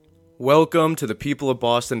Welcome to the People of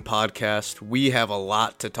Boston podcast. We have a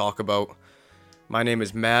lot to talk about. My name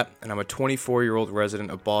is Matt, and I'm a 24-year-old resident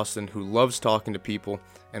of Boston who loves talking to people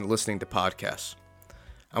and listening to podcasts.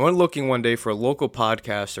 I went looking one day for a local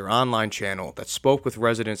podcast or online channel that spoke with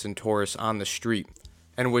residents and tourists on the street,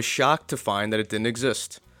 and was shocked to find that it didn't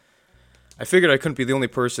exist. I figured I couldn't be the only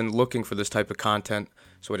person looking for this type of content,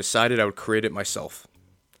 so I decided I would create it myself.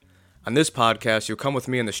 On this podcast, you'll come with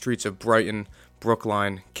me in the streets of Brighton,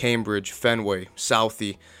 Brookline, Cambridge, Fenway,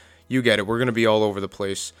 Southie. You get it, we're going to be all over the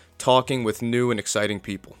place, talking with new and exciting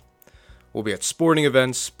people. We'll be at sporting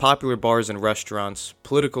events, popular bars and restaurants,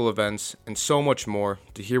 political events, and so much more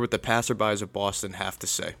to hear what the passerbys of Boston have to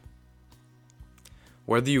say.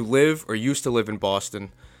 Whether you live or used to live in Boston,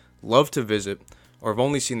 love to visit, or have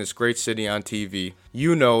only seen this great city on TV,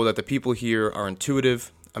 you know that the people here are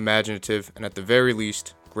intuitive, imaginative, and at the very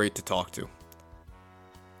least, great to talk to.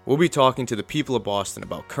 We'll be talking to the people of Boston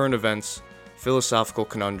about current events, philosophical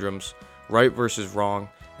conundrums, right versus wrong,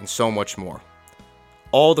 and so much more.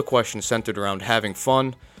 All the questions centered around having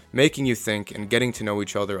fun, making you think, and getting to know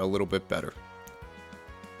each other a little bit better.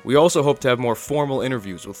 We also hope to have more formal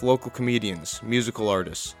interviews with local comedians, musical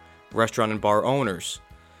artists, restaurant and bar owners,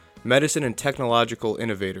 medicine and technological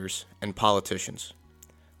innovators, and politicians.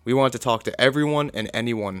 We want to talk to everyone and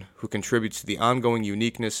anyone who contributes to the ongoing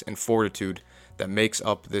uniqueness and fortitude that makes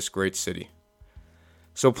up this great city.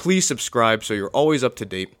 So please subscribe so you're always up to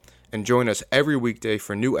date, and join us every weekday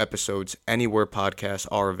for new episodes anywhere podcasts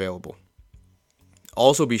are available.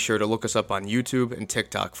 Also be sure to look us up on YouTube and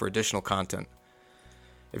TikTok for additional content.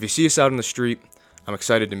 If you see us out in the street, I'm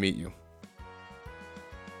excited to meet you.